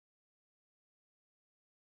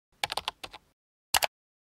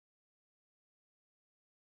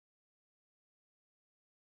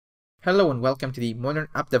Hello and welcome to the Modern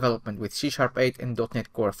App Development with C# 8 and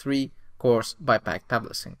 .NET Core 3 course by Pack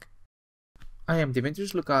Publishing. I am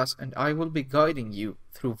Dimitrios Lukas and I will be guiding you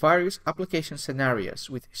through various application scenarios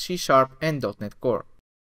with C# and .NET Core.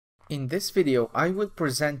 In this video, I will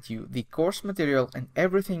present you the course material and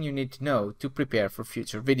everything you need to know to prepare for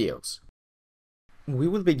future videos. We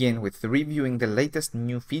will begin with reviewing the latest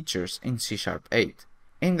new features in C# 8.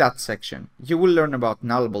 In that section, you will learn about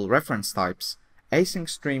nullable reference types, async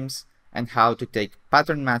streams, and how to take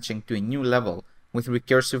pattern matching to a new level with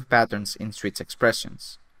recursive patterns in switch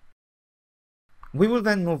expressions. We will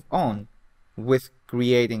then move on with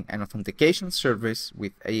creating an authentication service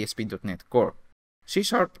with ASP.NET Core. C#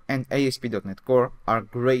 and ASP.NET Core are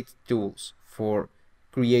great tools for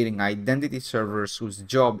creating identity servers whose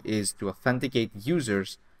job is to authenticate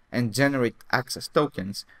users and generate access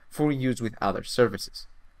tokens for use with other services.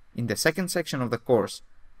 In the second section of the course,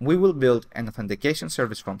 we will build an authentication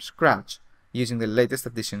service from scratch using the latest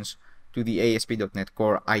additions to the ASP.NET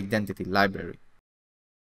Core identity library.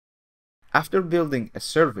 After building a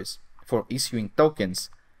service for issuing tokens,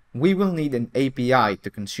 we will need an API to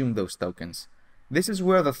consume those tokens. This is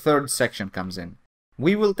where the third section comes in.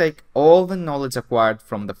 We will take all the knowledge acquired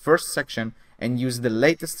from the first section and use the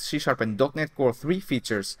latest C# and .NET Core 3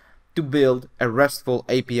 features to build a RESTful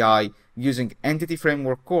API using Entity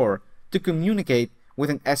Framework Core to communicate with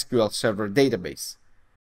an SQL Server database.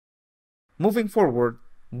 Moving forward,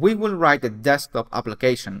 we will write a desktop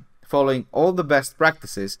application following all the best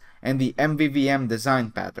practices and the MVVM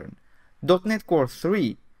design pattern. .NET Core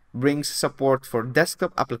 3 brings support for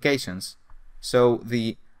desktop applications, so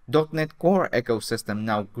the .NET Core ecosystem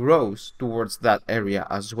now grows towards that area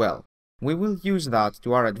as well. We will use that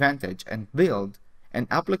to our advantage and build an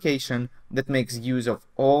application that makes use of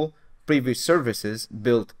all previous services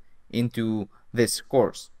built into this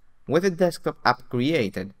course. With a desktop app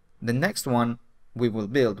created, the next one we will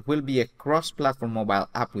build will be a cross-platform mobile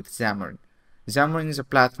app with Xamarin. Xamarin is a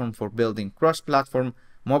platform for building cross-platform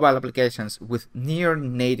mobile applications with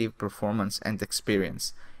near-native performance and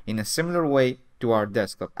experience. In a similar way to our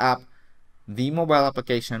desktop app, the mobile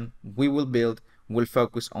application we will build will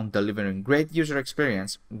focus on delivering great user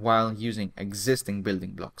experience while using existing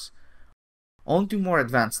building blocks. On to more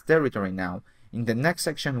advanced territory now. In the next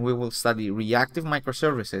section, we will study reactive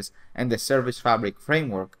microservices and the service fabric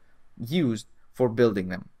framework used for building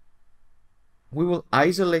them. We will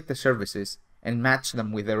isolate the services and match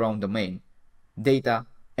them with their own domain, data,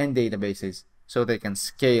 and databases so they can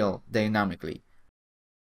scale dynamically.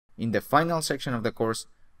 In the final section of the course,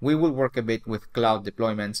 we will work a bit with cloud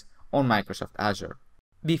deployments on Microsoft Azure.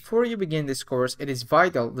 Before you begin this course, it is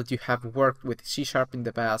vital that you have worked with C# in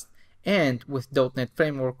the past and with .NET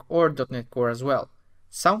Framework or .NET Core as well.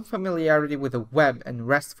 Some familiarity with the web and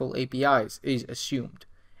RESTful APIs is assumed.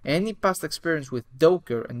 Any past experience with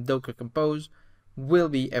Docker and Docker Compose will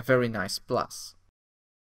be a very nice plus.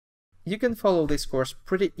 You can follow this course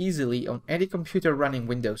pretty easily on any computer running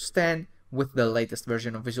Windows 10 with the latest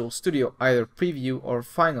version of Visual Studio either preview or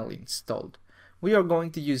finally installed. We are going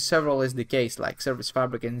to use several SDKs like Service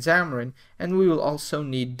Fabric and Xamarin, and we will also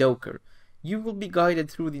need Docker. You will be guided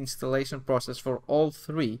through the installation process for all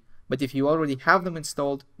three, but if you already have them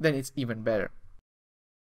installed, then it's even better.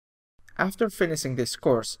 After finishing this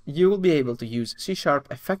course, you will be able to use C#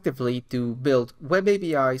 effectively to build web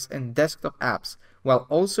APIs and desktop apps while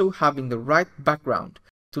also having the right background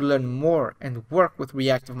to learn more and work with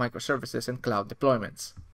reactive microservices and cloud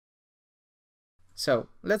deployments. So,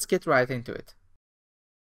 let's get right into it.